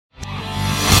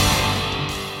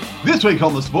This week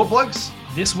on the Sport Blokes.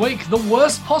 This week, the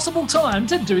worst possible time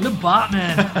to do the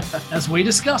Bartman, as we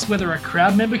discuss whether a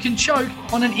crowd member can choke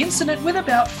on an incident with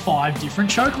about 5 different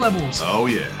choke levels. Oh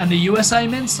yeah. And the USA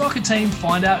men's soccer team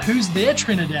find out who's their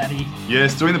Trinidaddy.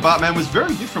 Yes, doing the Bartman was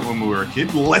very different when we were a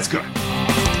kid. Let's go.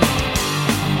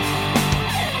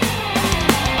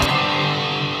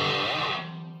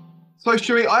 So,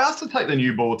 Shuey, I asked to take the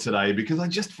new ball today because I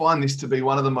just find this to be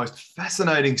one of the most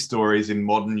fascinating stories in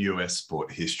modern US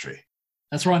sport history.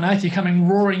 That's right, Nath. You're coming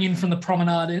roaring in from the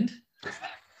promenade end.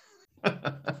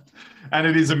 And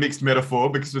it is a mixed metaphor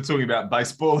because we're talking about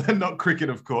baseball and not cricket,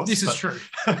 of course. This is true.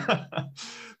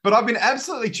 But I've been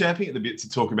absolutely champing at the bit to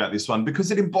talk about this one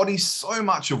because it embodies so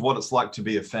much of what it's like to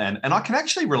be a fan. And I can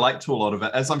actually relate to a lot of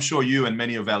it, as I'm sure you and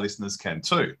many of our listeners can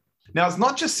too. Now, it's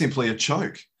not just simply a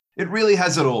choke. It really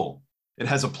has it all. It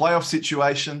has a playoff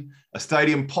situation, a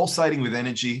stadium pulsating with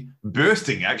energy,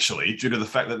 bursting actually, due to the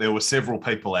fact that there were several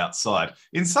people outside.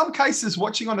 In some cases,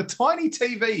 watching on a tiny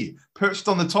TV perched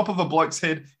on the top of a bloke's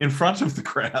head in front of the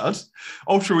crowd,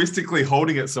 altruistically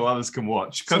holding it so others can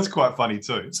watch. That's quite funny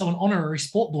too. So an honorary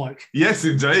sport bloke. Yes,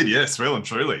 indeed. Yes, well and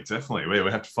truly. Definitely. We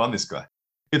have to find this guy.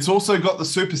 It's also got the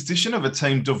superstition of a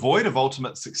team devoid of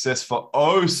ultimate success for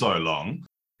oh so long.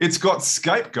 It's got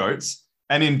scapegoats.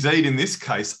 And indeed, in this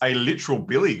case, a literal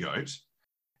billy goat.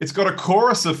 It's got a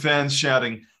chorus of fans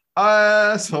shouting,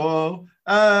 asshole,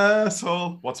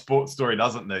 asshole. What sports story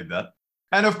doesn't need that?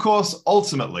 And of course,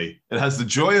 ultimately, it has the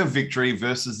joy of victory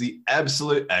versus the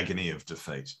absolute agony of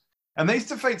defeat. And these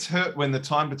defeats hurt when the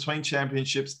time between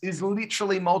championships is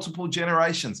literally multiple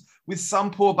generations, with some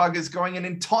poor buggers going an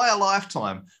entire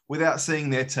lifetime without seeing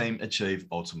their team achieve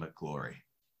ultimate glory.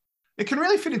 It can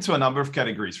really fit into a number of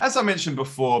categories, as I mentioned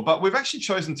before, but we've actually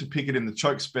chosen to pick it in the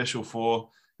choke special for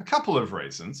a couple of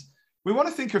reasons. We want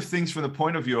to think of things from the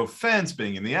point of view of fans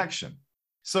being in the action.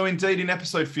 So indeed, in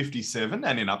episode 57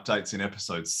 and in updates in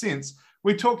episodes since,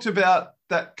 we talked about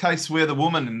that case where the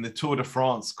woman in the Tour de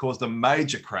France caused a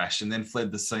major crash and then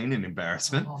fled the scene in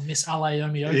embarrassment. Oh, Miss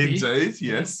Alayomi Opi. Indeed,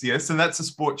 yes. And that's a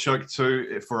sport choke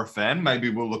too for a fan. Maybe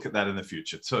we'll look at that in the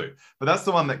future too. But that's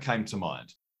the one that came to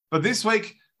mind. But this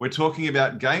week, we're talking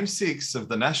about Game 6 of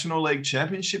the National League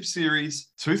Championship Series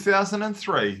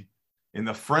 2003 in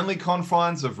the friendly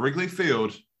confines of Wrigley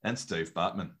Field and Steve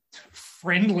Bartman.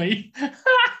 Friendly?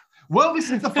 Well, this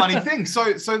is the funny thing.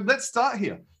 So let's start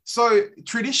here. So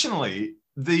traditionally,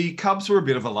 the Cubs were a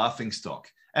bit of a laughingstock.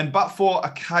 But for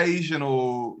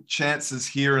occasional chances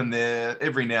here and there,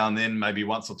 every now and then, maybe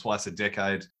once or twice a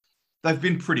decade, they've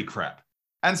been pretty crap.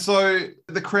 And so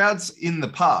the crowds in the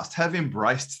past have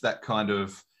embraced that kind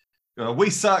of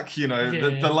we suck,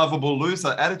 the lovable loser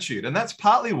attitude. And that's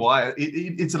partly why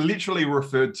it's literally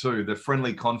referred to the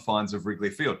friendly confines of Wrigley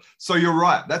Field. So you're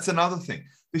right. That's another thing.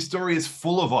 This story is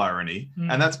full of irony,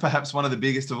 and that's perhaps one of the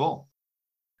biggest of all.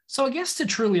 So I guess to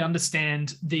truly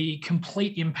understand the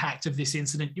complete impact of this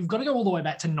incident, you've got to go all the way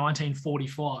back to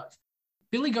 1945.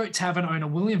 Billy Goat Tavern owner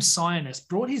William Sionis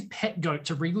brought his pet goat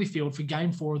to Wrigley Field for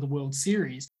Game 4 of the World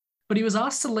Series, but he was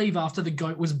asked to leave after the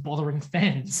goat was bothering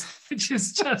fans, which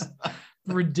is just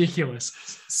ridiculous.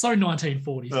 So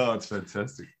 1940s. Oh, it's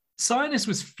fantastic. Sionis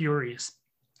was furious,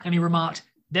 and he remarked,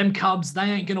 "Them Cubs, they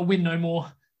ain't going to win no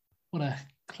more." What a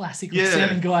classic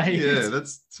sounding guy he is. Yeah,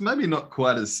 it's maybe not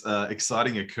quite as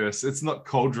exciting a curse. It's not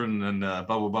Cauldron and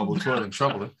Bubble Toilet and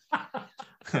Trouble.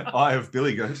 Eye of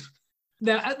Billy Goat.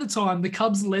 Now, at the time, the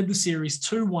Cubs led the series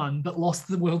 2-1, but lost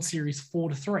the World Series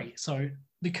 4-3. So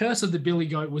the curse of the Billy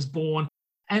Goat was born.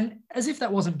 And as if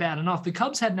that wasn't bad enough, the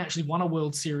Cubs hadn't actually won a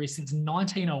World Series since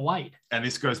 1908. And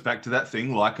this goes back to that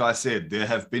thing. Like I said, there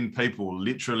have been people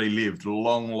literally lived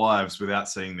long lives without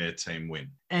seeing their team win.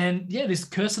 And yeah, this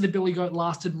curse of the Billy Goat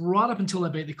lasted right up until they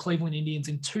beat the Cleveland Indians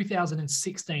in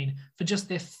 2016 for just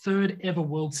their 3rd ever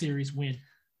World Series win.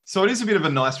 So it is a bit of a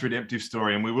nice redemptive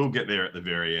story, and we will get there at the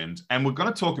very end. And we're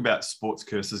going to talk about sports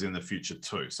curses in the future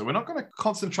too. So we're not going to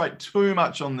concentrate too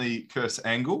much on the curse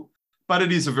angle, but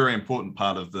it is a very important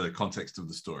part of the context of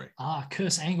the story.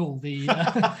 Curse Angle, the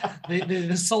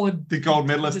solid... The gold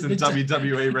medalist and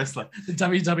WWE wrestler. The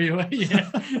WWE,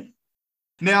 yeah.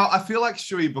 Now, I feel like,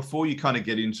 Shuey, before you kind of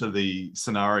get into the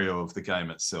scenario of the game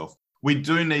itself, we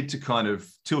do need to kind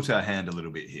of tilt our hand a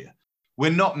little bit here.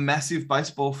 We're not massive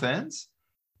baseball fans,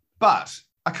 but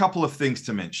a couple of things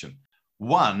to mention.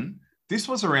 One, this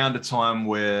was around a time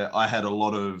where I had a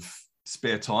lot of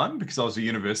spare time because I was a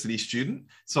university student.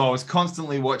 So I was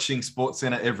constantly watching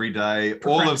SportsCenter every day.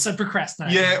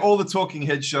 Procrastinating. Yeah, all the talking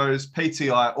head shows,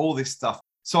 PTI, all this stuff.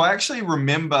 So I actually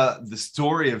remember the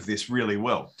story of this really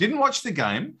well. Didn't watch the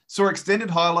game, saw extended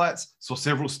highlights, saw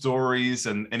several stories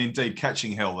and indeed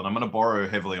Catching Hell. And I'm going to borrow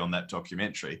heavily on that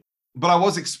documentary. But I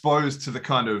was exposed to the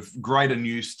kind of greater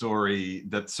news story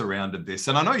that surrounded this.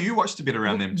 And I know you watched a bit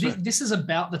around them too. This is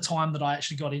about the time that I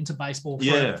actually got into baseball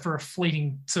for a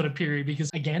fleeting sort of period, because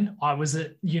again, I was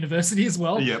at university as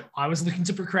well. Yep. I was looking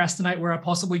to procrastinate where I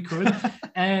possibly could.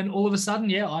 And all of a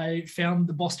sudden, I found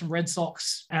the Boston Red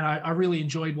Sox, and I really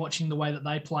enjoyed watching the way that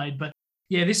they played. But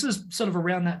yeah, this was sort of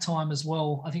around that time as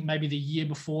well. I think maybe the year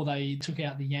before they took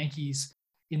out the Yankees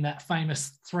in that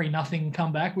famous 3-0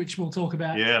 comeback, which we'll talk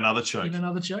about. Yeah, another choke. In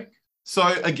another choke. So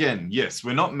again, yes,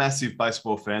 we're not massive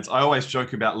baseball fans. I always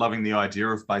joke about loving the idea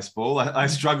of baseball. I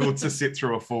struggled to sit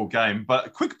through a full game,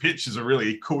 but Quick Pitch is a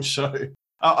really cool show.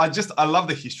 I love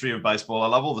the history of baseball. I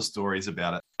love all the stories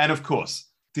about it. And of course,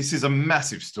 this is a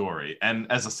massive story. And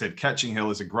as I said, Catching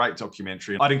Hell is a great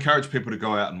documentary. I'd encourage people to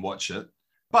go out and watch it.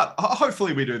 But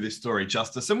hopefully we do this story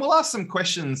justice. And we'll ask some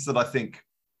questions that I think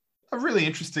are really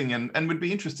interesting and would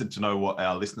be interested to know what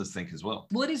our listeners think as well.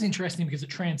 Well, it is interesting because it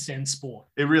transcends sport.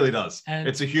 It really does. And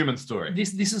it's a human story.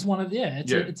 This is one of,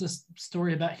 it's a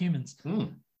story about humans.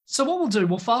 So what we'll do,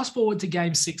 we'll fast forward to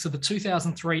Game 6 of the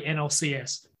 2003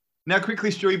 NLCS. Now, quickly,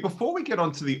 Stewie, before we get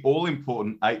on to the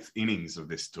all-important 8th innings of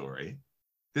this story,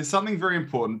 there's something very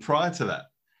important prior to that.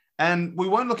 And we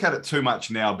won't look at it too much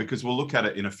now because we'll look at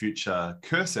it in a future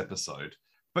Curse episode.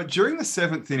 But during the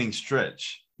 7th inning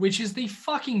stretch, which is the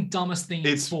fucking dumbest thing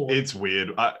in sport. It's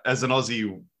weird. As an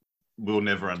Aussie, we'll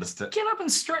never understand. Get up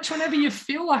and stretch whenever you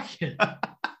feel like it.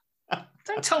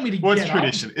 Don't tell me to well, get it's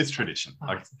tradition. up. It's tradition.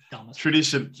 Oh, it's dumbest.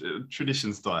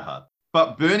 Traditions die hard.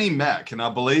 But Bernie Mac, and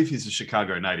I believe he's a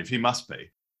Chicago native, he must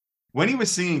be. When he was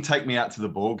singing Take Me Out to the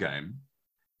Ball Game,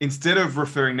 instead of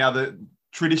referring, now that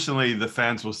traditionally the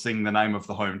fans will sing the name of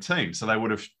the home team, so they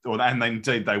would have, and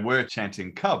indeed they were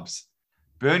chanting Cubs.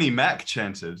 Bernie Mac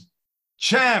chanted,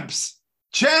 "Champs,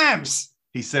 champs."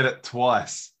 He said it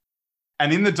twice.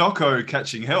 And in the doco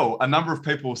Catching Hell, a number of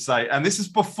people say, and this is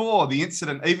before the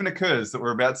incident even occurs that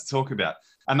we're about to talk about,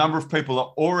 a number of people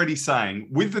are already saying,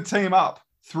 with the team up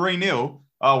 3-0,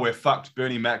 oh, we're fucked.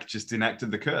 Bernie Mac just enacted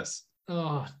the curse.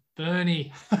 Oh,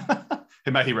 Bernie.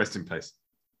 May he rest in peace.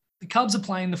 The Cubs are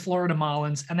playing the Florida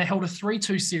Marlins, and they held a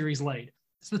 3-2 series lead.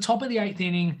 It's the top of the 8th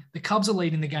inning. The Cubs are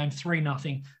leading the game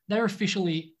 3-0. They're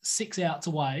officially 6 outs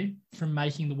away from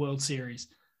making the World Series.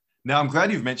 Now, I'm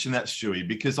glad you've mentioned that, Stewie,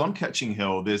 because on Catching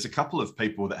Hell, there's a couple of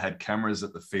people that had cameras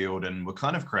at the field and were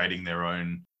kind of creating their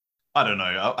own, I don't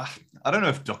know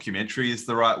if documentary is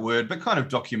the right word, but kind of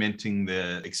documenting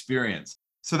their experience.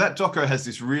 So that doco has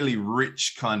this really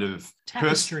rich kind of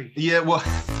tapestry. Yeah, well,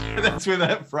 that's where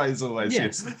that phrase always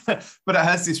is. But it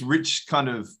has this rich kind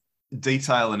of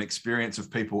detail and experience of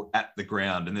people at the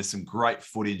ground, and there's some great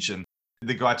footage, and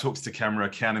the guy talks to camera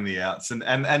counting the outs,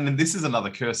 and this is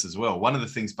another curse as well. One of the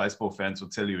things baseball fans will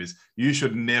tell you is you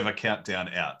should never count down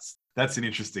outs. That's an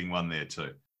interesting one there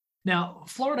too. Now,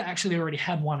 Florida actually already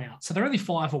had 1 out, so they're only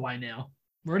 5 away now.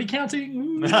 We're already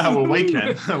counting. Well, we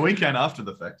can after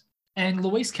the fact. And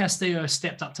Luis Castillo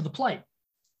stepped up to the plate.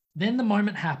 Then the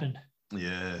moment happened.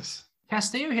 Yes.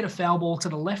 Castillo hit a foul ball to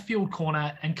the left field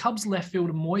corner, and Cubs left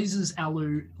fielder Moises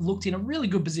Alou looked in a really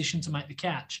good position to make the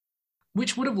catch,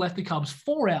 which would have left the Cubs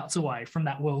 4 outs away from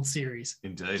that World Series.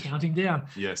 Indeed. Counting down.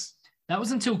 Yes. That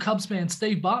was until Cubs fan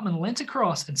Steve Bartman leant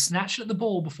across and snatched at the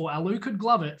ball before Alou could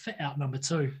glove it for out number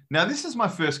 2. Now, this is my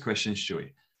first question,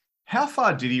 Stewie. How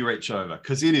far did he reach over?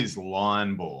 Because it is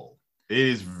line ball. It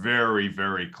is very,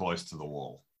 very close to the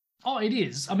wall. Oh, it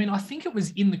is. I mean, I think it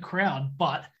was in the crowd,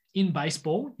 but in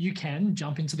baseball, you can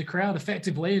jump into the crowd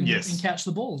effectively and catch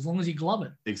the ball as long as you glove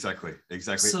it. Exactly.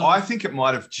 So, I think it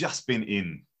might have just been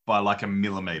in by like a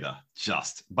millimeter,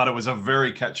 but it was a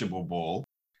very catchable ball.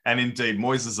 And indeed,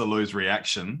 Moises Alou's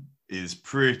reaction is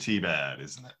pretty bad,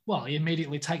 isn't it? Well, he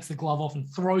immediately takes the glove off and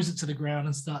throws it to the ground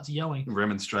and starts yelling.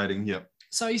 Remonstrating, yep.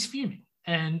 So he's fuming.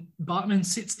 And Bartman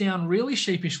sits down really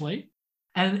sheepishly.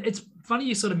 And it's funny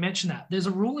you sort of mention that. There's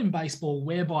a rule in baseball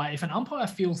whereby if an umpire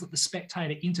feels that the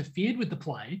spectator interfered with the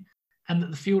play and that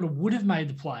the fielder would have made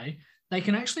the play, they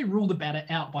can actually rule the batter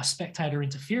out by spectator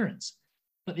interference.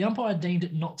 But the umpire deemed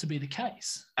it not to be the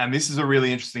case. And this is a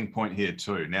really interesting point here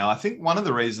too. Now, I think one of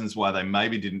the reasons why they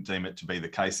maybe didn't deem it to be the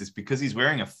case is because he's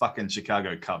wearing a fucking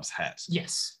Chicago Cubs hat.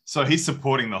 Yes. So he's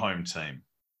supporting the home team.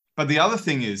 But the other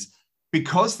thing is,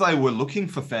 because they were looking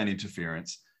for fan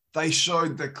interference, they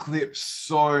showed the clip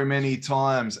so many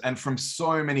times and from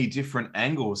so many different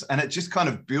angles. And it just kind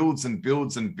of builds and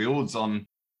builds and builds on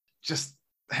just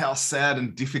how sad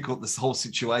and difficult this whole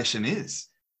situation is.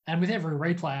 And with every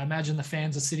replay, I imagine the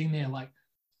fans are sitting there like,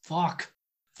 fuck.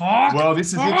 Well,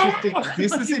 this is interesting.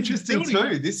 This is interesting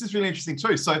too. This is really interesting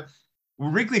too. So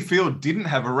Wrigley Field didn't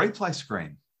have a replay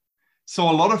screen. So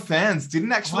a lot of fans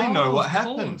didn't actually know what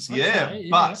happened. Okay,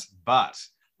 But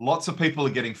lots of people are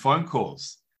getting phone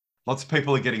calls. Lots of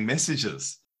people are getting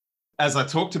messages. As I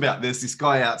talked about, there's this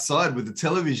guy outside with the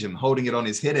television holding it on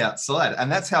his head outside.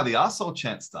 And that's how the arsehole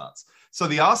chant starts. So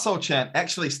the arsehole chant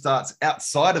actually starts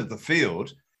outside of the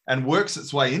field and works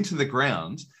its way into the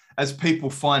ground as people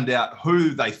find out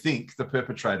who they think the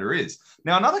perpetrator is.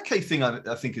 Now, another key thing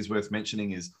I think is worth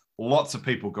mentioning is lots of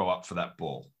people go up for that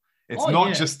ball. It's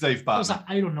not just Steve Bartman. It was like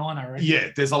 8 or 9, I reckon. Yeah,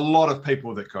 there's a lot of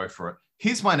people that go for it.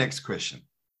 Here's my next question.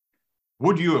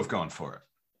 Would you have gone for it?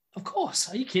 Of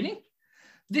course. Are you kidding?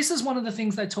 This is one of the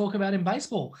things they talk about in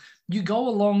baseball. You go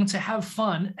along to have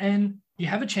fun and you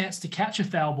have a chance to catch a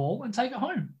foul ball and take it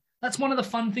home. That's one of the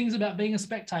fun things about being a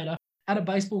spectator at a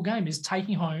baseball game is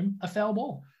taking home a foul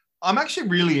ball. I'm actually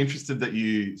really interested that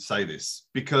you say this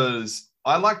because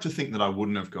I like to think that I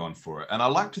wouldn't have gone for it. And I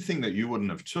like to think that you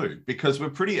wouldn't have too, because we're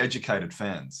pretty educated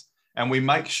fans and we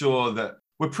make sure that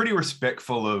we're pretty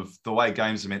respectful of the way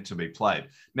games are meant to be played.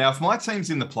 Now, if my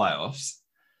team's in the playoffs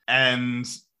and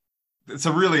it's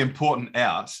a really important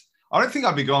out, I don't think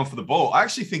I'd be going for the ball. I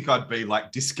actually think I'd be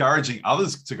like discouraging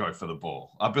others to go for the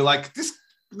ball. I'd be like, this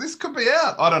could be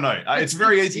out. I don't know. It's a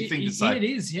very easy thing to say. Yeah, it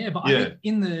is. Yeah. But I think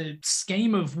in the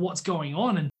scheme of what's going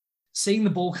on and seeing the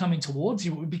ball coming towards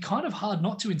you, it would be kind of hard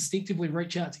not to instinctively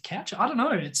reach out to catch it. I don't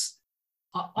know.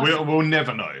 We'll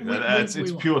never know.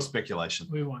 It's pure speculation.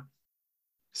 We won't.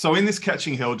 So in this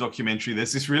Catching Hell documentary,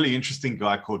 there's this really interesting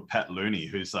guy called Pat Looney,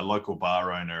 who's a local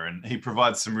bar owner, and he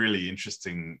provides some really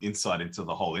interesting insight into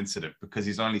the whole incident because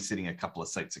he's only sitting a couple of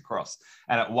seats across.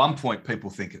 And at one point, people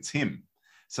think it's him.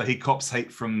 So he cops heat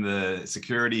from the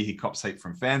security, he cops heat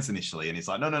from fans initially, and he's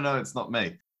like, no, it's not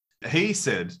me. He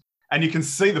said, and you can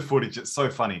see the footage, it's so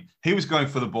funny. He was going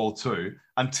for the ball too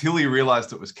until he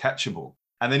realized it was catchable.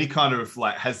 And then he kind of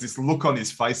like has this look on his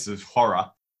face of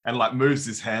horror and like moves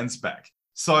his hands back.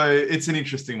 So it's an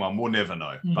interesting one. We'll never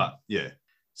know, but yeah.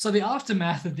 So the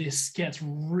aftermath of this gets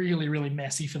really, really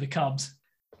messy for the Cubs.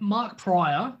 Mark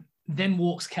Pryor then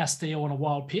walks Castillo on a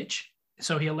wild pitch.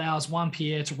 So he allows Juan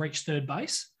Pierre to reach third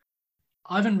base.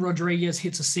 Ivan Rodriguez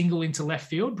hits a single into left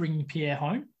field, bringing Pierre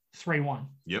home, 3-1.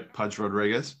 Yep, Pudge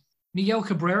Rodriguez. Miguel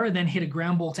Cabrera then hit a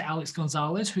ground ball to Alex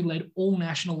Gonzalez, who led all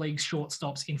National League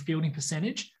shortstops in fielding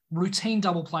percentage. Routine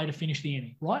double play to finish the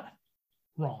inning, right?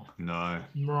 Wrong. No.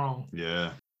 Wrong.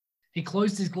 Yeah. He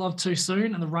closed his glove too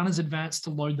soon and the runners advanced to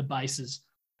load the bases.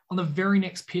 On the very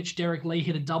next pitch, Derek Lee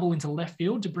hit a double into left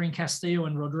field to bring Castillo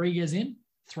and Rodriguez in,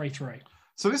 3-3.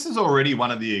 So this is already one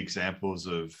of the examples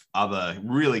of other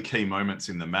really key moments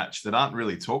in the match that aren't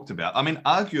really talked about. I mean,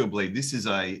 arguably, this is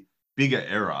a bigger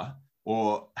error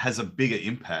or has a bigger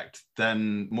impact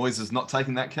than Moises not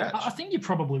taking that catch. I think you're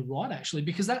probably right, actually,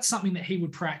 because that's something that he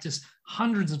would practice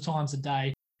hundreds of times a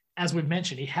day. As we've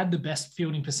mentioned, he had the best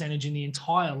fielding percentage in the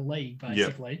entire league,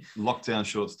 basically. Yep. Lockdown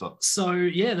shortstop. So,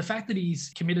 yeah, the fact that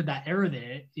he's committed that error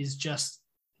there is just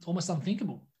almost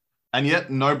unthinkable. And yet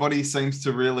nobody seems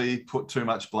to really put too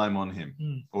much blame on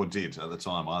him, or did at the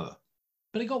time either.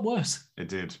 But it got worse. It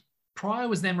did. Pryor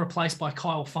was then replaced by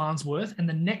Kyle Farnsworth, and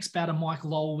the next batter, Mike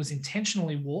Lowell, was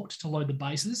intentionally walked to load the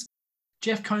bases.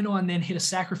 Jeff Conine then hit a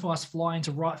sacrifice fly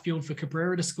into right field for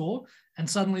Cabrera to score, and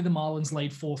suddenly the Marlins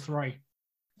lead 4-3.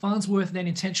 Farnsworth then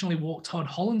intentionally walked Todd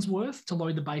Hollingsworth to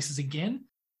load the bases again,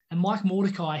 and Mike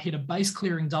Mordecai hit a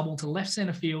base-clearing double to left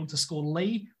center field to score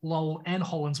Lee, Lowell, and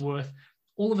Hollingsworth.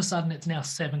 All of a sudden, it's now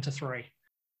 7-3.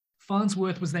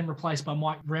 Farnsworth was then replaced by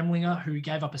Mike Remlinger, who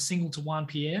gave up a single to Juan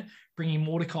Pierre, bringing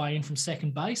Mordecai in from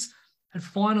second base. And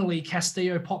finally,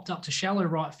 Castillo popped up to shallow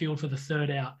right field for the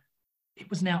third out. It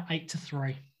was now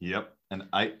 8-3. Yep, an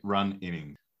 8-run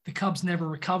inning. The Cubs never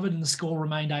recovered and the score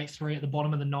remained 8-3 at the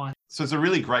bottom of the ninth. So it's a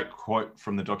really great quote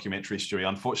from the documentary, Stewie.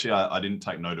 Unfortunately, I didn't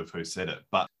take note of who said it,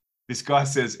 but this guy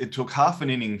says it took half an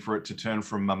inning for it to turn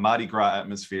from a Mardi Gras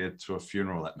atmosphere to a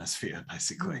funeral atmosphere,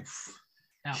 basically.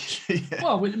 Ouch. Yeah.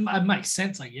 Well, it makes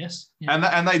sense, I guess. Yeah.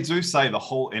 And they do say the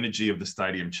whole energy of the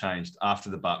stadium changed after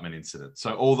the Bartman incident.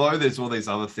 So although there's all these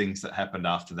other things that happened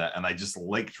after that and they just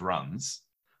leaked runs,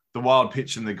 the wild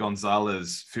pitch and the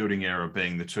Gonzalez fielding error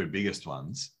being the two biggest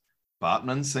ones,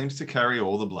 Bartman seems to carry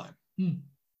all the blame.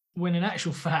 When in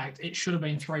actual fact, it should have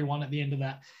been 3-1 at the end of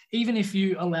that. Even if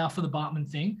you allow for the Bartman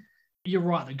thing, you're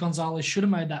right that Gonzalez should have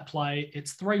made that play.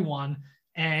 It's 3-1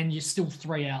 and you're still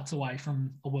 3 outs away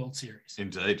from a World Series.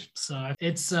 Indeed. So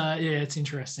it's it's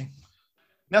interesting.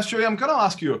 Now, Stewie, I'm going to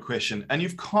ask you a question and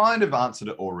you've kind of answered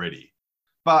it already,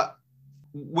 but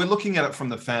we're looking at it from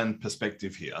the fan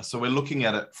perspective here. So we're looking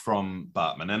at it from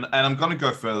Bartman and I'm going to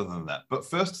go further than that. But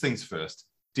first things first,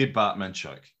 did Bartman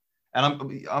choke?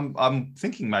 And I'm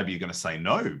thinking maybe you're going to say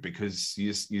no, because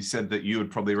you said that you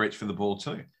would probably reach for the ball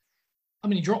too. I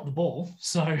mean, he dropped the ball,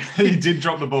 so he did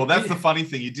drop the ball. That's the funny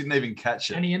thing. He didn't even catch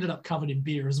it, and he ended up covered in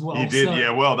beer as well. He did, so. Yeah.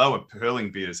 Well, they were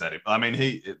hurling beers at him. I mean,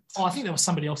 I think there was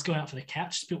somebody else going out for the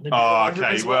catch, spilled their beer. Oh,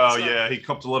 okay. Well, so yeah, he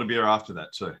copped a lot of beer after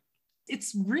that too.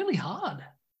 It's really hard.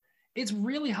 It's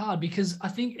really hard because I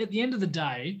think at the end of the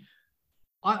day,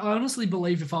 I honestly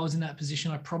believe if I was in that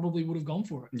position, I probably would have gone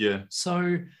for it. Yeah.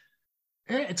 So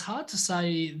it's hard to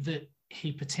say that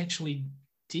he potentially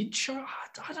did show.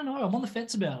 I don't know. I'm on the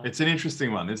fence about it. It's an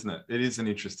interesting one, isn't it? It is an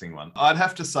interesting one. I'd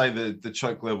have to say that the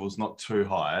choke level's not too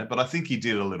high, but I think he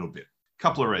did a little bit.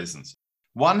 Couple of reasons.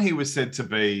 One, he was said to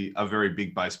be a very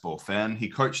big baseball fan. He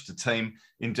coached a team.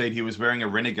 Indeed, he was wearing a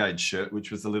Renegade shirt,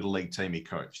 which was the little league team he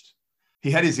coached. He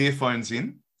had his earphones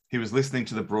in. He was listening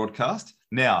to the broadcast.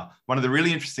 Now, one of the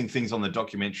really interesting things on the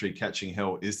documentary Catching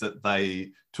Hell is that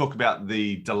they talk about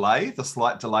the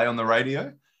slight delay on the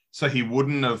radio. So he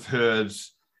wouldn't have heard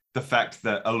the fact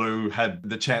that Alou had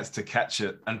the chance to catch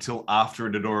it until after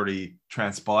it had already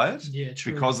transpired. Yeah,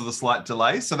 true. Because of the slight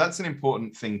delay. So that's an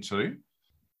important thing too.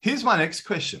 Here's my next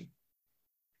question.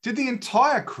 Did the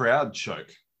entire crowd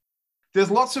choke?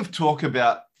 There's lots of talk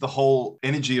about the whole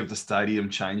energy of the stadium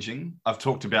changing. I've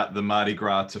talked about the Mardi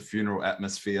Gras to funeral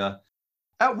atmosphere.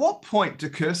 At what point do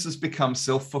curses become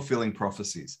self-fulfilling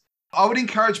prophecies? I would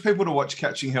encourage people to watch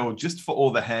Catching Hell just for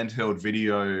all the handheld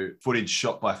video footage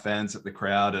shot by fans at the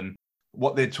crowd and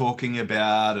what they're talking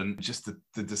about and just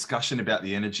the discussion about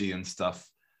the energy and stuff.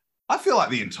 I feel like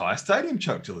the entire stadium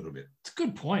choked a little bit. It's a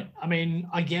good point. I mean,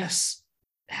 I guess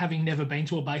having never been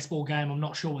to a baseball game, I'm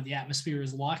not sure what the atmosphere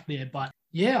is like there, but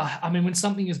yeah, I mean, when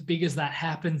something as big as that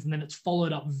happens and then it's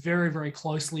followed up very, very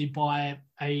closely by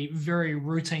a very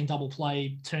routine double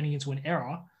play turning into an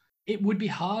error, it would be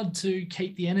hard to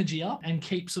keep the energy up and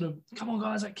keep sort of, come on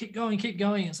guys, like keep going.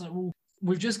 It's like, well,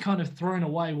 we've just kind of thrown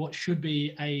away what should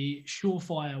be a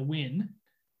surefire win.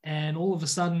 And all of a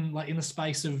sudden, like in the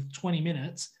space of 20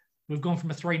 minutes, we've gone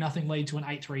from a 3-0 lead to an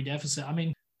 8-3 deficit. I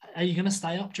mean, are you going to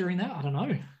stay up during that? I don't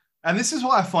know. And this is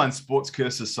why I find sports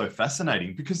curses so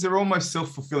fascinating, because they're almost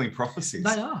self-fulfilling prophecies.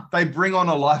 They are. They bring on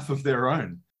a life of their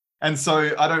own. And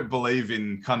so I don't believe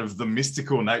in kind of the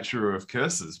mystical nature of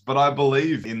curses, but I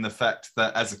believe in the fact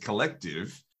that as a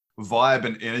collective, vibe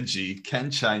and energy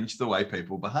can change the way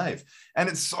people behave. And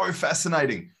it's so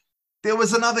fascinating. There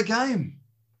was another game.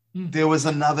 There was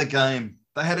another game.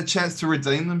 They had a chance to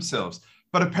redeem themselves.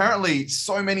 But apparently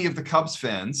so many of the Cubs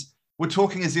fans were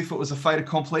talking as if it was a fait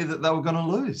accompli that they were going to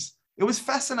lose. It was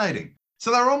fascinating.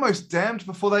 So they were almost damned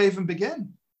before they even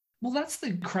began. Well, that's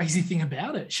the crazy thing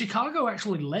about it. Chicago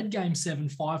actually led Game 7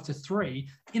 5-3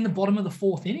 in the bottom of the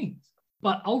fourth inning.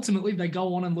 But ultimately, they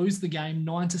go on and lose the game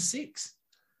 9-6.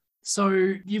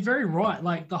 So you're very right.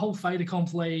 Like the whole fait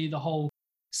accompli, the whole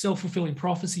self-fulfilling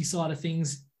prophecy side of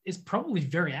things is probably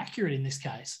very accurate in this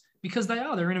case because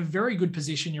they're in a very good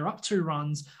position. You're up 2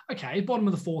 runs. Okay, bottom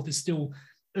of the fourth is still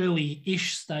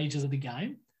early-ish stages of the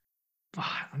game. But,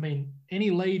 I mean, any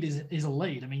lead is a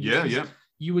lead. I mean,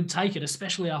 you would take it,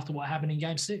 especially after what happened in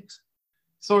Game 6.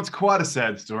 So it's quite a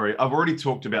sad story. I've already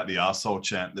talked about the arsehole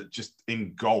chant that just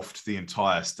engulfed the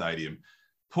entire stadium.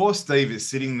 Poor Steve is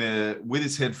sitting there with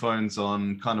his headphones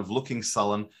on, kind of looking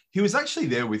sullen. He was actually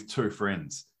there with 2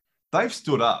 friends. They've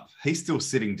stood up. He's still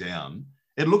sitting down.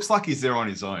 It looks like he's there on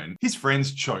his own. His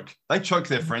friends choke. They choke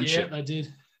their friendship. Yeah, they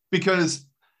did. Because,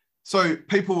 so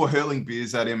people were hurling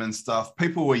beers at him and stuff.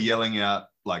 People were yelling out,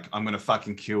 like, I'm going to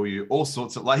fucking kill you. All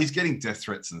sorts of, like, he's getting death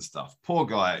threats and stuff. Poor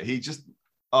guy. He just,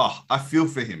 I feel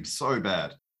for him so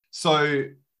bad. So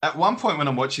at one point when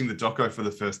I'm watching the doco for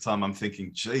the first time, I'm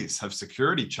thinking, geez, have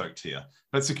security choked here?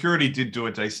 But security did do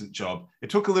a decent job. It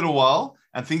took a little while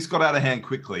and things got out of hand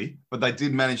quickly, but they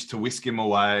did manage to whisk him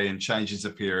away and change his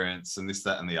appearance and this,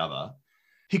 that, and the other.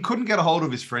 He couldn't get a hold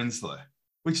of his friends though,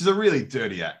 which is a really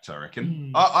dirty act, I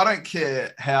reckon. I don't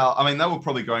care how, I mean, they were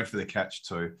probably going for the catch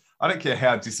too. I don't care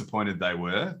how disappointed they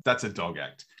were. That's a dog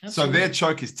act. Absolutely. So their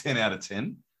choke is 10 out of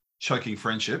 10, choking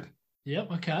friendship.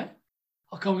 Yep, okay.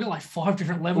 Okay, we've got like 5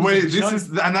 different levels.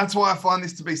 And that's why I find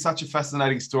this to be such a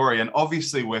fascinating story. And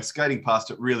obviously, we're skating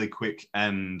past it really quick.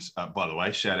 And by the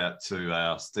way, shout out to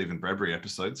our Stephen Bradbury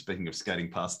episode. Speaking of skating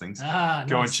past things,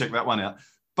 go and check that one out.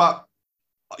 But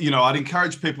I'd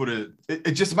encourage people to.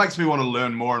 It just makes me want to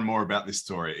learn more and more about this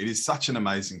story. It is such an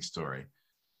amazing story.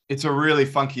 It's a really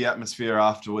funky atmosphere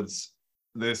afterwards.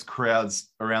 There's crowds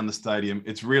around the stadium.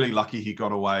 It's really lucky he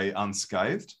got away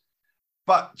unscathed.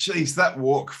 But geez, that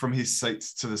walk from his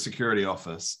seats to the security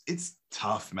office, it's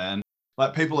tough, man.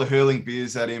 Like people are hurling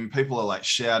beers at him. People are like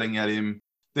shouting at him.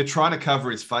 They're trying to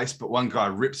cover his face, but one guy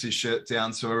rips his shirt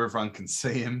down so everyone can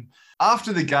see him.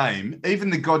 After the game, even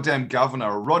the goddamn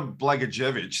governor, Rod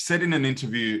Blagojevich, said in an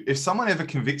interview, if someone ever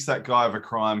convicts that guy of a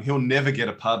crime, he'll never get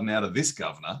a pardon out of this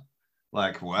governor.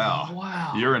 Like,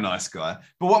 wow, you're a nice guy.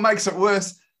 But what makes it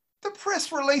worse, the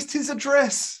press released his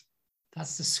address.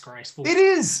 That's disgraceful. It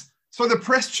is. So the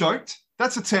press choked.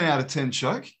 That's a 10 out of 10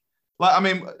 choke. Like, I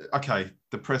mean, okay,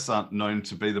 the press aren't known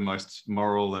to be the most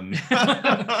moral and...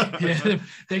 Yeah,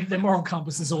 their moral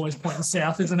compass is always pointing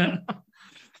south, isn't it?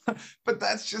 But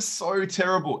that's just so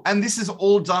terrible. And this is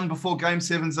all done before Game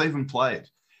 7's even played.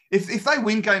 If they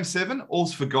win Game 7,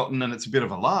 all's forgotten and it's a bit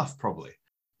of a laugh, probably.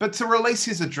 But to release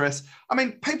his address, I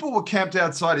mean, people were camped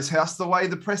outside his house the way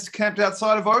the press camped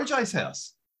outside of OJ's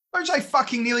house. OJ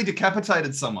fucking nearly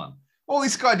decapitated someone. All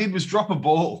this guy did was drop a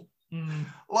ball.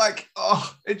 Like,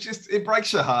 oh, it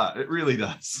breaks your heart. It really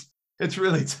does. It's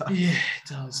really tough. Yeah, it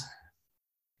does.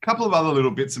 A couple of other little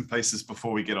bits and pieces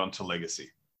before we get on to legacy.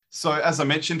 So as I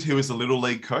mentioned, he was a little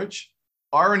league coach.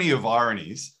 Irony of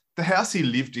ironies, the house he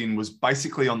lived in was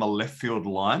basically on the left field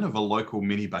line of a local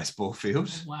mini baseball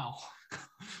field. Wow.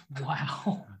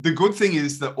 Wow. The good thing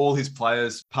is that all his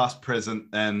players, past, present,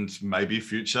 and maybe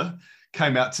future,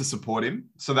 came out to support him.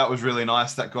 So that was really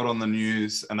nice. That got on the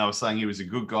news and they were saying he was a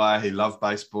good guy. He loved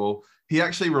baseball. He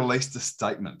actually released a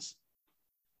statement.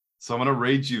 So I'm going to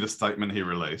read you the statement he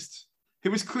released. He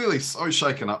was clearly so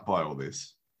shaken up by all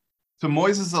this. To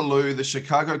Moises Alou, the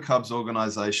Chicago Cubs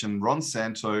organization, Ron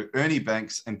Santo, Ernie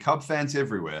Banks, and Cub fans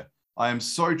everywhere, I am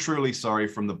so truly sorry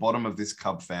from the bottom of this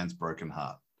Cub fan's broken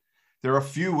heart. There are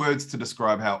few words to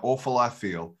describe how awful I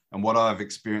feel and what I have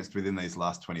experienced within these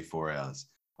last 24 hours.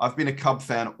 I've been a Cub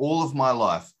fan all of my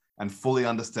life and fully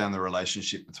understand the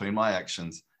relationship between my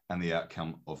actions and the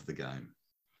outcome of the game.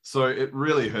 So it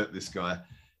really hurt this guy. A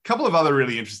couple of other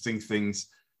really interesting things.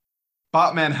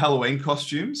 Bartman Halloween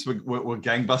costumes were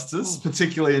gangbusters,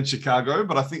 particularly in Chicago,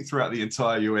 but I think throughout the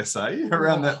entire USA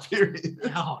around that period.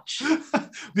 Ouch.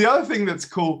 The other thing that's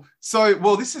cool,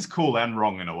 this is cool and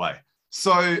wrong in a way.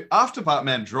 So after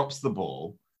Bartman drops the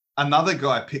ball, another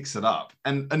guy picks it up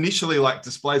and initially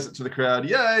displays it to the crowd,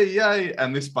 yay, yay.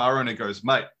 And this bar owner goes,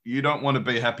 mate, you don't want to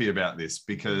be happy about this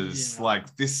because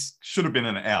this should have been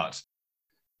an out.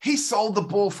 He sold the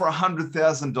ball for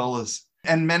 $100,000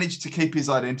 and managed to keep his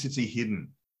identity hidden.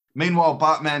 Meanwhile,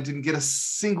 Bartman didn't get a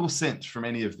single cent from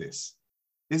any of this.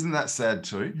 Isn't that sad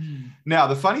too? Now,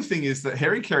 the funny thing is that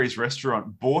Harry Carey's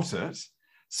restaurant bought it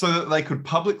so that they could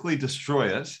publicly destroy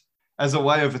it as a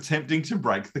way of attempting to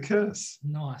break the curse.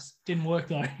 Nice. Didn't work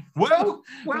though. Well.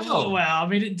 I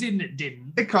mean, it didn't.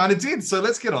 It kind of did. So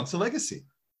let's get on to legacy.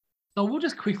 So we'll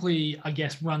just quickly, I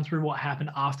guess, run through what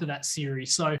happened after that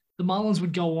series. So the Marlins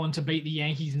would go on to beat the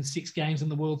Yankees in 6 games in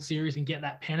the World Series and get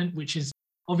that pennant, which is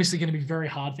obviously going to be very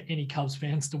hard for any Cubs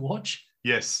fans to watch.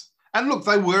 Yes. And look,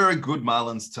 they were a good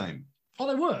Marlins team. Oh,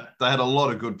 they were? They had a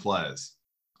lot of good players.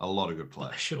 But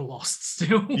they should have lost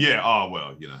still. Yeah. Oh,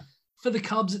 well, For the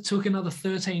Cubs, it took another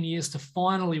 13 years to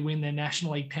finally win their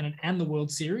National League pennant and the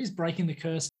World Series, breaking the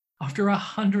curse after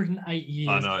 108 years.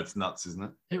 I know, it's nuts, isn't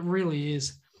it? It really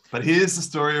is. But here's the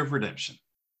story of redemption.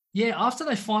 Yeah, after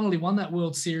they finally won that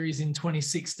World Series in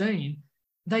 2016,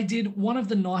 they did one of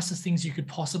the nicest things you could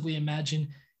possibly imagine,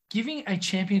 giving a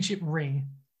championship ring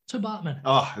to Bartman.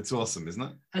 Oh, it's awesome, isn't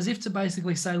it? As if to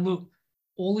basically say, look,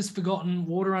 all is forgotten,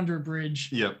 water under a bridge.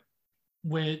 Yep.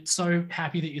 We're so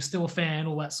happy that you're still a fan,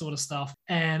 all that sort of stuff.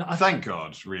 And thank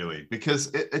God, really,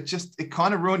 because it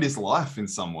kind of ruined his life in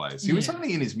some ways. He was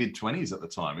only in his mid-20s at the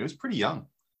time. He was pretty young.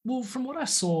 Well, from what I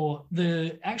saw,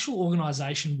 the actual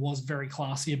organization was very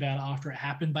classy about it after it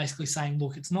happened, basically saying,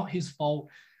 look, it's not his fault.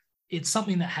 It's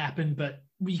something that happened, but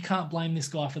we can't blame this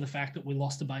guy for the fact that we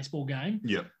lost a baseball game.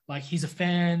 Yeah. He's a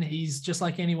fan. He's just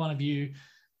like any one of you.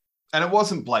 And it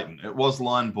wasn't blatant. It was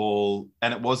line ball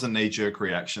and it was a knee-jerk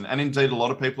reaction. And indeed, a lot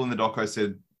of people in the doco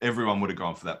said everyone would have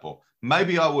gone for that ball.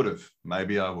 Maybe I would have.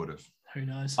 Who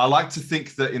knows? I like to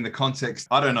think that in the context,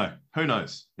 I don't know. Who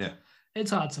knows? Yeah.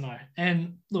 It's hard to know.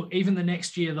 And look, even the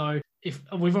next year, though, if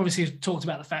we've obviously talked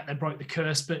about the fact they broke the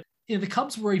curse, but the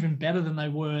Cubs were even better than they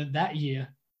were that year,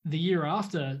 the year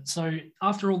after. So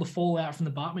after all the fallout from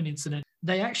the Bartman incident,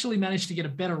 they actually managed to get a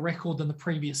better record than the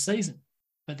previous season.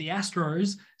 But the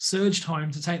Astros surged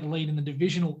home to take the lead in the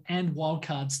divisional and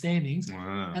wildcard standings,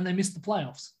 and they missed the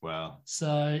playoffs. Wow.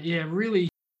 So, yeah, really,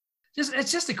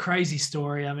 it's just a crazy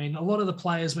story. I mean, a lot of the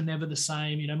players were never the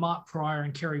same. Mark Pryor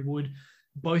and Kerry Wood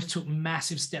both took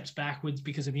massive steps backwards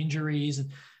because of injuries. And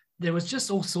there was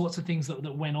just all sorts of things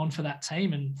that went on for that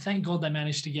team. And thank God they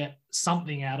managed to get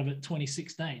something out of it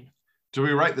 2016. Do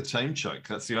we rate the team choke?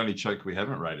 That's the only choke we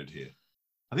haven't rated here.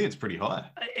 I think it's pretty high.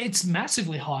 It's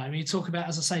massively high. I mean, you talk about,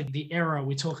 as I say, the error.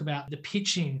 We talk about the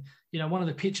pitching. You know, one of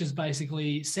the pitchers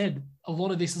basically said, a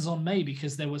lot of this is on me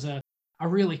because there was a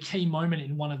really key moment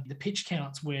in one of the pitch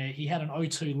counts where he had an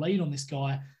 0-2 lead on this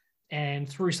guy and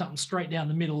threw something straight down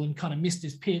the middle and kind of missed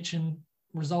his pitch and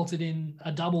resulted in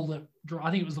a double that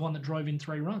I think it was the one that drove in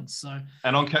 3 runs. So,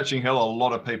 and on Catching Hell, a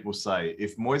lot of people say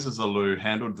if Moises Alou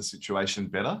handled the situation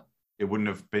better, it wouldn't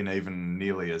have been even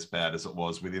nearly as bad as it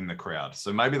was within the crowd.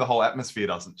 So maybe the whole atmosphere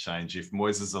doesn't change if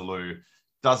Moises Alou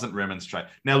doesn't remonstrate.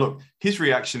 Now, look, his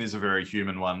reaction is a very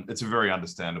human one. It's a very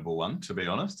understandable one, to be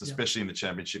honest, especially in the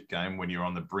championship game when you're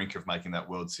on the brink of making that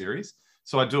World Series.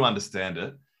 So I do understand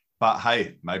it. But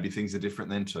hey, maybe things are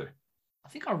different then too. I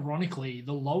think ironically,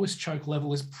 the lowest choke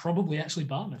level is probably actually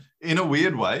Bartman. In a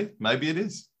weird way, maybe it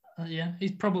is. Yeah,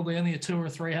 he's probably only a 2 or a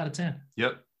 3 out of 10.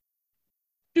 Yep.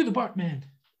 Do the Bartman.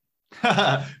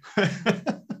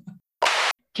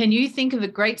 Can you think of a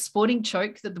great sporting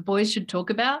choke that the boys should talk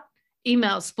about?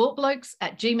 Email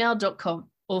sportblokes@gmail.com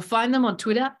or find them on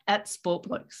Twitter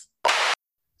 @sportblokes.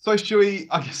 So, Shuey,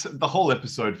 I guess the whole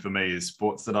episode for me is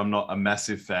sports that I'm not a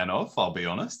massive fan of, I'll be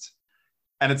honest.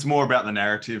 And it's more about the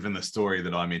narrative and the story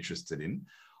that I'm interested in.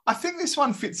 I think this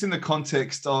one fits in the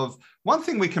context of one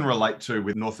thing we can relate to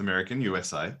with North American,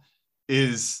 USA,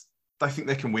 is they think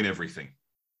they can win everything.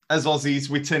 As Aussies,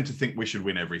 we tend to think we should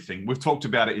win everything. We've talked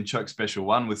about it in Choke Special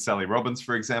 1 with Sally Robbins,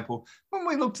 for example. When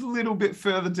we looked a little bit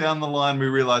further down the line, we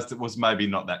realised it was maybe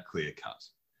not that clear cut.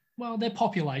 Well, their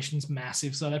population's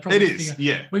massive, so they probably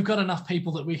figure we've got enough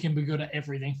people that we can be good at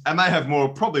everything. And they have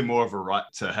probably more of a right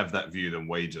to have that view than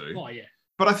we do. Oh, yeah.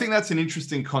 But I think that's an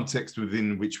interesting context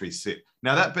within which we sit.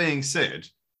 Now, that being said,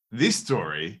 this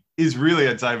story is really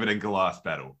a David and Goliath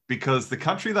battle because the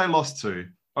country they lost to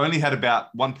only had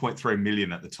about 1.3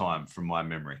 million at the time, from my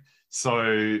memory.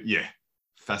 So, yeah,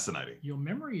 fascinating. Your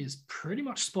memory is pretty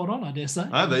much spot on, I dare say.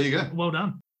 Oh, there you go. Well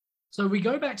done. So we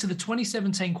go back to the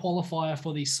 2017 qualifier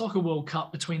for the Soccer World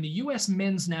Cup between the US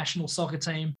men's national soccer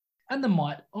team and the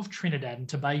might of Trinidad and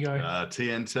Tobago.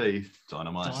 TNT,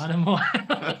 dynamite.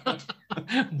 Dynamite.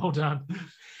 Well done.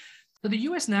 So the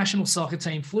US national soccer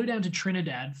team flew down to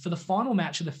Trinidad for the final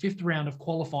match of the 5th round of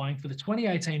qualifying for the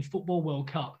 2018 Football World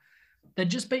Cup. They'd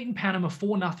just beaten Panama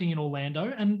 4-0 in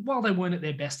Orlando, and while they weren't at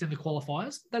their best in the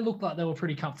qualifiers, they looked like they were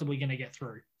pretty comfortably going to get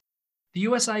through. The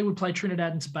USA would play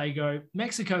Trinidad and Tobago,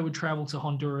 Mexico would travel to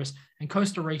Honduras, and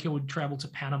Costa Rica would travel to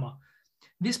Panama.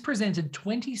 This presented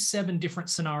 27 different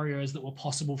scenarios that were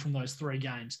possible from those 3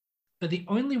 games, but the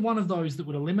only one of those that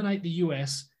would eliminate the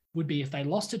US would be if they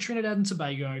lost to Trinidad and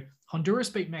Tobago, Honduras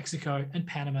beat Mexico, and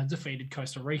Panama defeated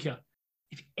Costa Rica.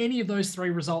 If any of those 3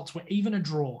 results were even a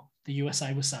draw, the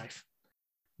USA was safe.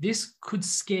 This could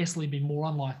scarcely be more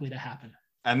unlikely to happen.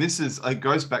 And it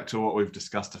goes back to what we've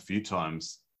discussed a few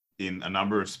times in a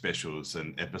number of specials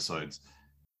and episodes.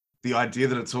 The idea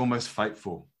that it's almost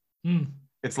fateful.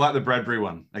 It's like the Bradbury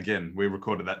one. Again, we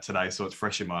recorded that today, so it's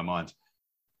fresh in my mind.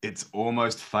 It's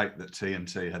almost fate that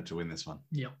TNT had to win this one.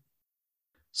 Yep.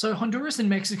 So Honduras and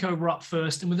Mexico were up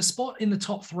first, and with a spot in the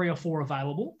top 3 or 4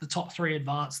 available, the top 3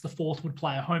 advanced, the 4th would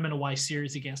play a home and away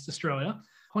series against Australia.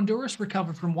 Honduras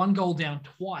recovered from 1 goal down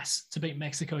twice to beat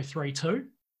Mexico 3-2.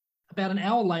 About an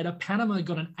hour later, Panama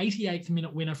got an 88th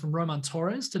minute winner from Roman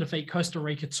Torres to defeat Costa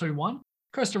Rica 2-1.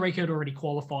 Costa Rica had already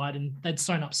qualified and they'd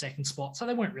sewn up second spot, so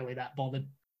they weren't really that bothered.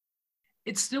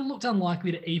 It still looked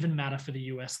unlikely to even matter for the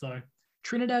US though.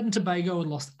 Trinidad and Tobago had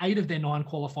lost 8 of their 9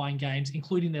 qualifying games,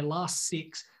 including their last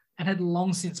 6, and had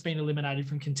long since been eliminated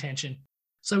from contention.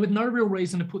 So with no real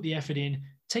reason to put the effort in,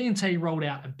 TNT rolled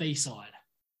out a B-side.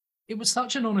 It was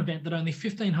such a non-event that only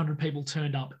 1,500 people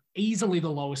turned up, easily the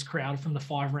lowest crowd from the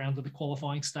 5 rounds of the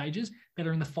qualifying stages, better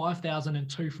than the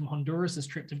 5,002 from Honduras'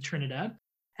 trip to Trinidad,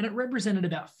 and it represented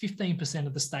about 15%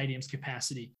 of the stadium's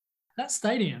capacity. That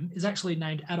stadium is actually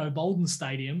named Addo Bolden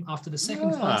Stadium after the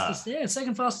second fastest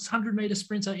 100-meter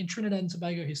sprinter in Trinidad and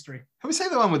Tobago history. Have we seen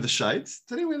the one with the shades?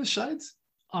 Did he wear the shades?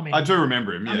 I mean, I do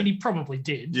remember him. Yeah. I mean, he probably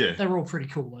did. Yeah. They were all pretty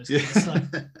cool, those guys. So.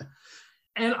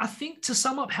 And I think to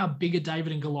sum up how big a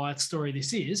David and Goliath story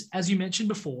this is, as you mentioned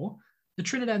before, the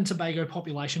Trinidad and Tobago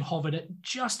population hovered at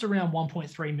just around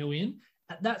 1.3 million.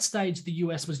 At that stage, the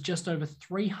US was just over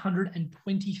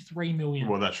 323 million.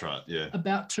 Well, that's right, yeah.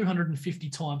 About 250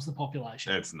 times the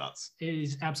population. It's nuts. It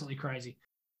is absolutely crazy.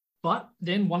 But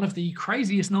then one of the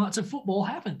craziest nights of football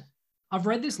happened. I've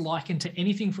read this likened to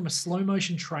anything from a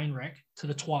slow-motion train wreck to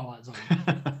the Twilight Zone.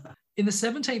 In the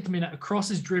 17th minute, a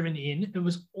cross is driven in and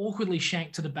was awkwardly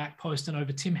shanked to the back post and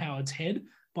over Tim Howard's head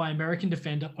by American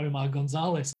defender Omar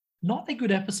Gonzalez. Not a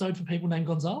good episode for people named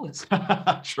Gonzalez.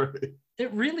 True.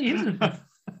 It really isn't.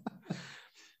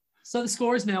 So the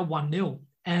score is now 1-0.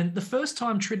 And the first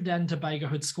time Trinidad and Tobago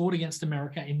had scored against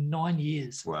America in 9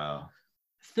 years. Wow.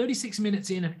 36 minutes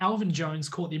in, and Alvin Jones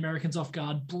caught the Americans off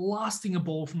guard, blasting a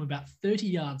ball from about 30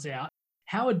 yards out.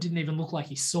 Howard didn't even look like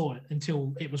he saw it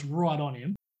until it was right on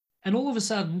him. And all of a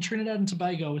sudden, Trinidad and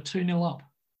Tobago are 2-0 up.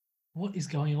 What is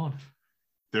going on?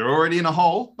 They're already in a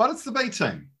hole, but it's the B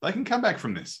team. They can come back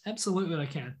from this. Absolutely they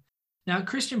can. Now,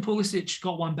 Christian Pulisic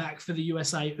got one back for the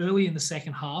USA early in the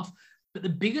second half, but the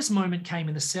biggest moment came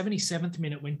in the 77th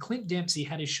minute when Clint Dempsey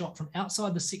had his shot from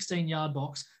outside the 16-yard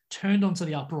box turned onto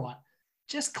the upright.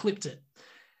 Just clipped it.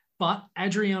 But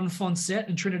Adrian Fonset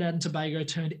and Trinidad and Tobago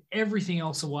turned everything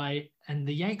else away, and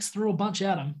the Yanks threw a bunch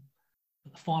at them.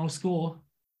 But the final score,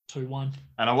 2-1.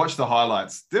 And I watched the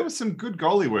highlights. There was some good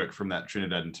goalie work from that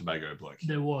Trinidad and Tobago bloke.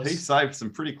 There was. He saved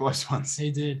some pretty close ones.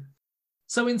 He did.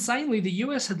 So insanely, the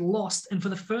US had lost, and for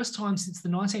the first time since the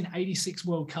 1986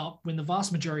 World Cup, when the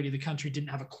vast majority of the country didn't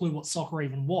have a clue what soccer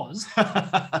even was,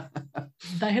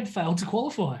 they had failed to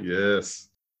qualify. Yes.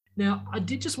 Now, I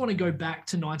did just want to go back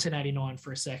to 1989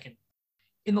 for a second.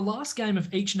 In the last game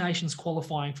of each nation's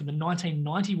qualifying for the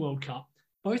 1990 World Cup,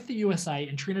 both the USA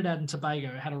and Trinidad and Tobago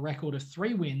had a record of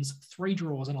 3 wins, 3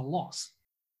 draws, and a loss.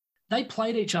 They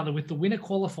played each other with the winner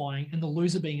qualifying and the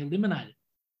loser being eliminated.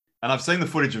 And I've seen the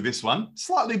footage of this one.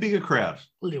 Slightly bigger crowd.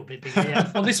 A little bit bigger,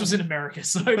 yeah. Well, this was in America,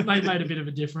 so it made a bit of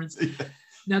a difference. Yeah.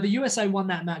 Now, the USA won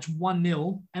that match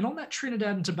 1-0, and on that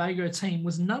Trinidad and Tobago team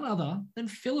was none other than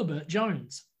Philibert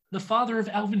Jones, the father of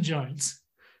Alvin Jones,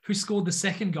 who scored the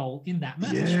second goal in that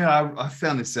match. Yeah, I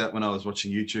found this out when I was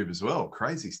watching YouTube as well.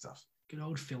 Crazy stuff. Good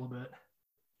old Philibert.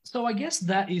 So I guess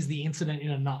that is the incident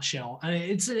in a nutshell. And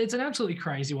it's an absolutely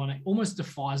crazy one. It almost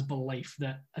defies belief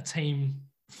that a team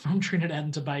from Trinidad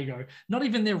and Tobago, not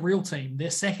even their real team,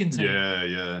 their second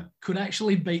team, could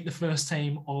actually beat the first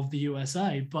team of the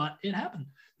USA, but it happened.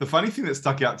 The funny thing that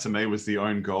stuck out to me was the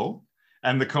own goal.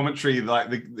 And the commentary,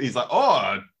 he's like,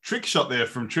 oh, trick shot there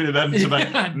from Trinidad and Tobago.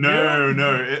 Yeah,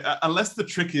 No. Unless the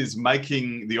trick is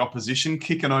making the opposition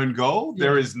kick an own goal,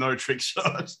 there is no trick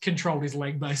shot. Controlled his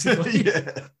leg, basically.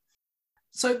 Yeah.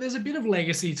 So there's a bit of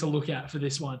legacy to look at for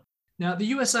this one. Now, the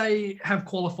USA have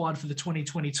qualified for the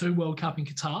 2022 World Cup in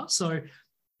Qatar, so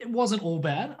it wasn't all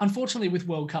bad. Unfortunately, with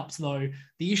World Cups, though,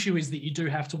 the issue is that you do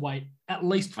have to wait at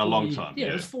least 4 years. A long time. Yeah,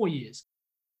 it was 4 years.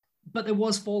 But there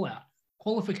was fallout.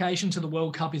 Qualification to the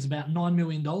World Cup is about $9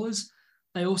 million.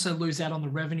 They also lose out on the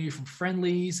revenue from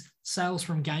friendlies, sales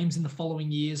from games in the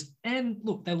following years, and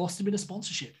look, they lost a bit of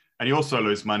sponsorship. And you also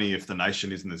lose money if the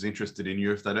nation isn't as interested in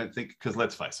you if they don't think, because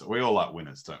let's face it, we all like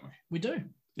winners, don't we? We do.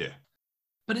 Yeah.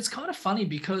 But it's kind of funny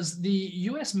because the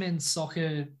US men's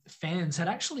soccer fans had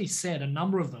actually said, a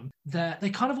number of them, that they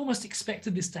kind of almost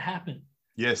expected this to happen.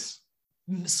 Yes.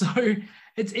 So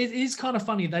it is kind of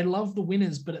funny. They love the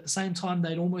winners, but at the same time,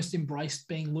 they'd almost embraced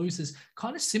being losers,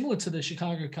 kind of similar to the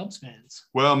Chicago Cubs fans.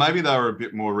 Well, maybe they were a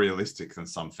bit more realistic than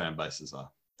some fan bases are.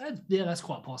 Yeah, that's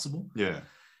quite possible. Yeah.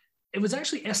 It was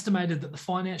actually estimated that the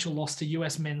financial loss to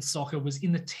US men's soccer was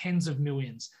in the tens of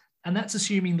millions. And that's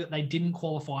assuming that they didn't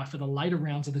qualify for the later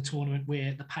rounds of the tournament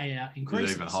where the payout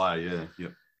increases. Even higher, yeah.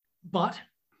 Yep. But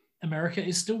America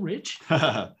is still rich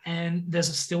and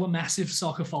there's still a massive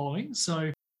soccer following.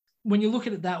 So when you look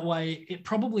at it that way, it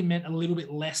probably meant a little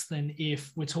bit less than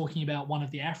if we're talking about one of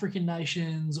the African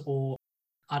nations or,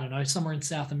 I don't know, somewhere in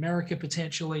South America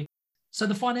potentially. So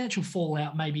the financial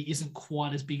fallout maybe isn't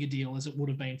quite as big a deal as it would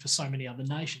have been for so many other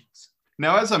nations.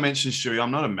 Now, as I mentioned, Stewie,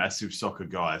 I'm not a massive soccer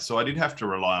guy, so I did have to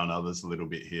rely on others a little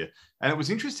bit here. And it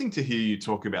was interesting to hear you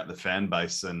talk about the fan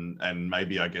base and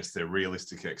maybe, I guess, their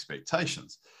realistic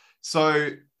expectations. So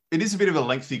it is a bit of a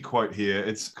lengthy quote here.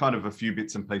 It's kind of a few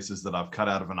bits and pieces that I've cut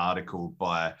out of an article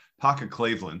by Parker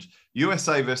Cleveland,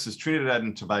 USA versus Trinidad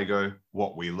and Tobago,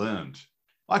 What We Learned.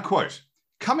 I quote,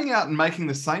 coming out and making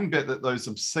the same bet that those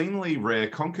obscenely rare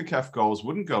CONCACAF goals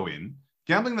wouldn't go in,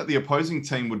 gambling that the opposing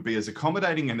team would be as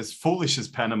accommodating and as foolish as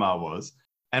Panama was,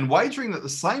 and wagering that the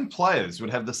same players would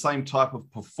have the same type of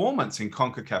performance in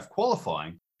CONCACAF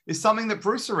qualifying is something that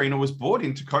Bruce Arena was brought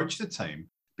in to coach the team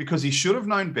because he should have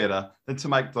known better than to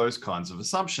make those kinds of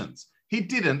assumptions. He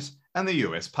didn't, and the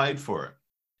US paid for it.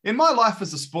 In my life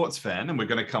as a sports fan, and we're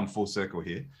going to come full circle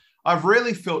here, I've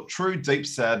rarely felt true deep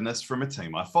sadness from a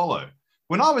team I follow.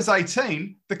 When I was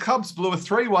 18, the Cubs blew a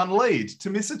 3-1 lead to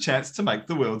miss a chance to make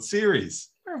the World Series.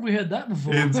 Where have we heard that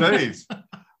before? Indeed.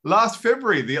 Last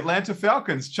February, the Atlanta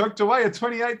Falcons choked away a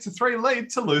 28-3 lead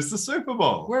to lose the Super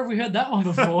Bowl. Where have we heard that one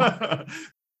before?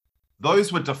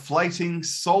 Those were deflating,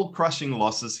 soul-crushing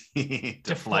losses.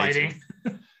 Deflating.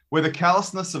 Where the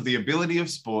callousness of the ability of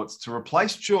sports to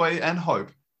replace joy and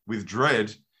hope with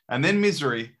dread and then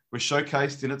misery was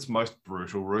showcased in its most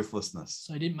brutal ruthlessness.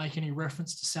 So he didn't make any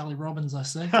reference to Sally Robbins, I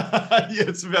see. Yeah,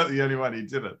 it's about the only one he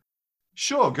didn't.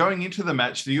 Sure, going into the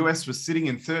match, the US was sitting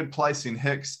in third place in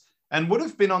Hex and would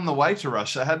have been on the way to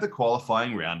Russia had the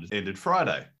qualifying round ended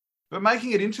Friday. But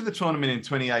making it into the tournament in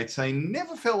 2018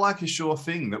 never felt like a sure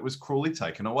thing that was cruelly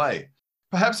taken away.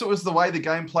 Perhaps it was the way the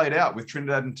game played out, with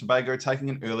Trinidad and Tobago taking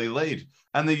an early lead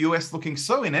and the US looking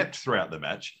so inept throughout the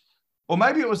match. Or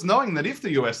maybe it was knowing that if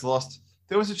the US lost,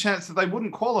 there was a chance that they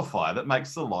wouldn't qualify that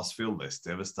makes the loss feel less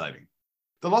devastating.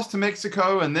 The loss to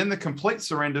Mexico and then the complete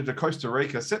surrender to Costa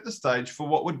Rica set the stage for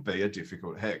what would be a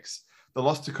difficult Hex. The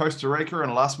loss to Costa Rica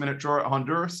and a last-minute draw at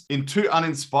Honduras in two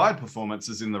uninspired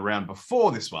performances in the round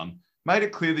before this one made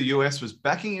it clear the US was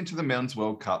backing into the Men's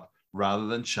World Cup rather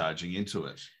than charging into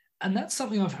it. And that's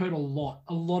something I've heard a lot.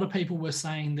 A lot of people were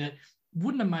saying that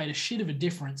wouldn't have made a shit of a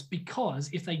difference because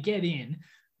if they get in,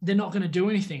 they're not going to do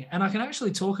anything. And I can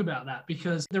actually talk about that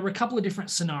because there were a couple of different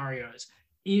scenarios.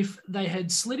 If they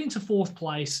had slid into fourth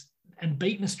place and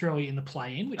beaten Australia in the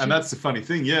play-in, and that's the funny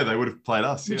thing, yeah, they would have played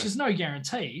us. Which is no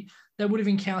guarantee. They would have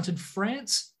encountered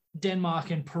France,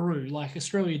 Denmark, and Peru like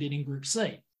Australia did in Group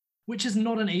C, which is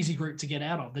not an easy group to get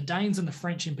out of. The Danes and the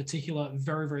French in particular,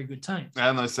 very, very good teams.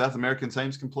 And those South American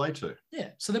teams can play too. Yeah,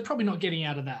 so they're probably not getting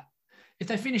out of that. If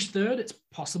they finish third, it's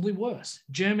possibly worse.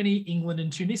 Germany, England,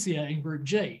 and Tunisia in Group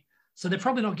G. So they're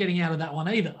probably not getting out of that one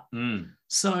either.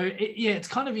 So, it's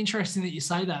kind of interesting that you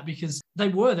say that because they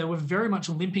were very much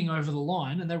limping over the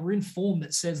line and they were in form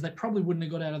that says they probably wouldn't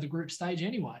have got out of the group stage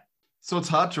anyway. So it's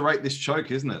hard to rate this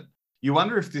choke, isn't it? You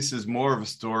wonder if this is more of a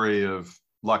story of,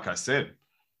 like I said,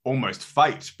 almost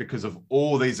fate because of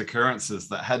all these occurrences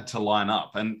that had to line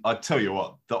up. And I tell you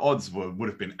what, the odds would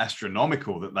have been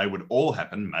astronomical that they would all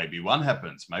happen. Maybe one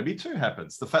happens, maybe two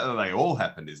happens. The fact that they all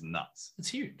happened is nuts. It's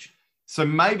huge. So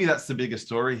maybe that's the bigger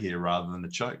story here rather than the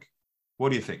choke. What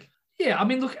do you think? Yeah, I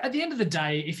mean, look, at the end of the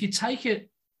day, if you take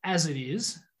it as it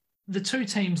is, the two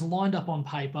teams lined up on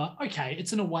paper, okay,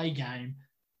 it's an away game,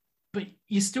 but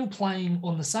you're still playing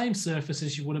on the same surface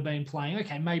as you would have been playing.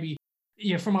 Okay, maybe,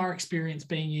 from our experience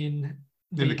being in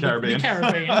the Caribbean.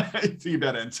 Think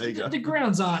about Antigua. The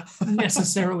grounds aren't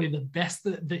necessarily the best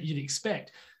that you'd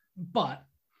expect, but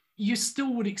you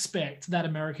still would expect that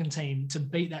American team to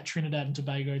beat that Trinidad and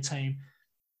Tobago team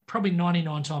probably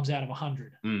 99 times out of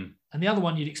 100. And the other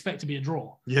one you'd expect to be a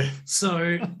draw. Yeah.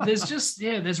 So there's just,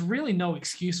 there's really no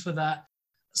excuse for that.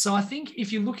 So I think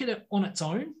if you look at it on its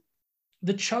own,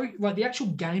 the choke, like the actual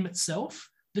game itself,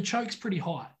 the choke's pretty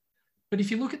high. But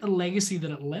if you look at the legacy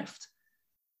that it left,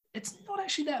 it's not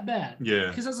actually that bad. Yeah.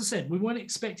 Because as I said, we weren't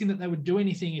expecting that they would do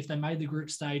anything if they made the group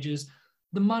stages.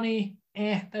 The money,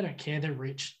 they don't care. They're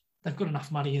rich. They've got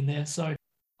enough money in there. So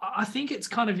I think it's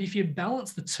kind of, if you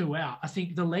balance the two out, I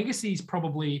think the legacy is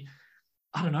probably,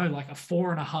 I don't know, like a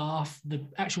 4.5. The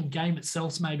actual game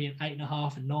itself's maybe an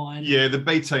 8.5 and 9. Yeah, the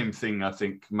B team thing, I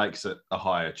think, makes it a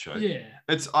higher choke. Yeah.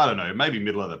 It's, I don't know, maybe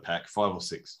middle of the pack, 5 or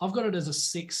 6. I've got it as a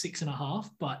 6.5.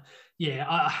 But yeah,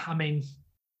 I mean,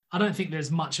 I don't think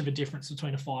there's much of a difference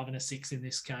between a 5 and a 6 in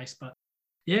this case. But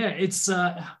yeah, it's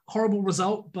a horrible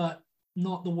result, but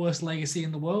not the worst legacy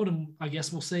in the world. And I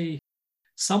guess we'll see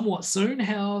somewhat soon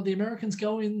how the Americans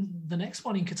go in the next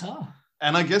one in Qatar.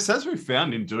 And I guess as we've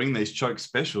found in doing these choke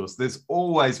specials, there's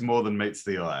always more than meets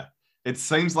the eye. It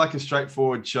seems like a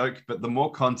straightforward choke, but the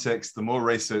more context, the more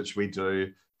research we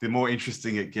do, the more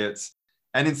interesting it gets.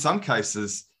 And in some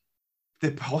cases,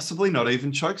 they're possibly not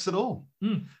even chokes at all.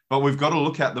 But we've got to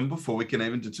look at them before we can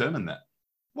even determine that.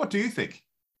 What do you think?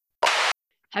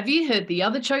 Have you heard the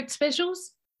other choke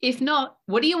specials? If not,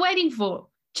 what are you waiting for?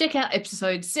 Check out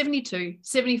episodes 72,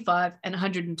 75, and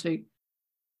 102.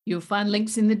 You'll find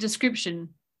links in the description,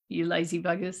 you lazy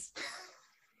buggers.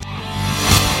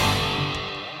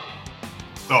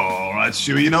 All right,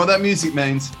 Stewie, you know what that music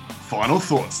means. Final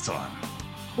thoughts time.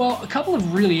 Well, a couple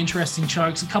of really interesting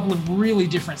chokes, a couple of really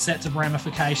different sets of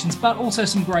ramifications, but also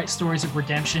some great stories of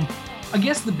redemption. I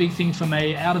guess the big thing for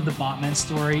me out of the Bartman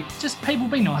story, just people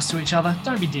be nice to each other.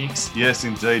 Don't be dicks. Yes,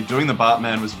 indeed. Doing the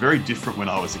Bartman was very different when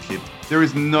I was a kid. There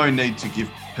is no need to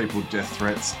give people death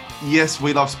threats. Yes,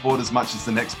 we love sport as much as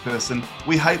the next person.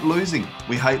 We hate losing.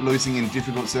 We hate losing in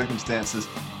difficult circumstances,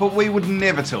 but we would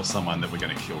never tell someone that we're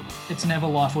going to kill them. It's never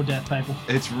life or death, people.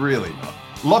 It's really not.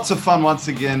 Lots of fun once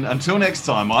again. Until next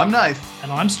time, I'm Nath.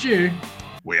 And I'm Stu.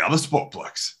 We are the Sport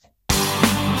Blokes.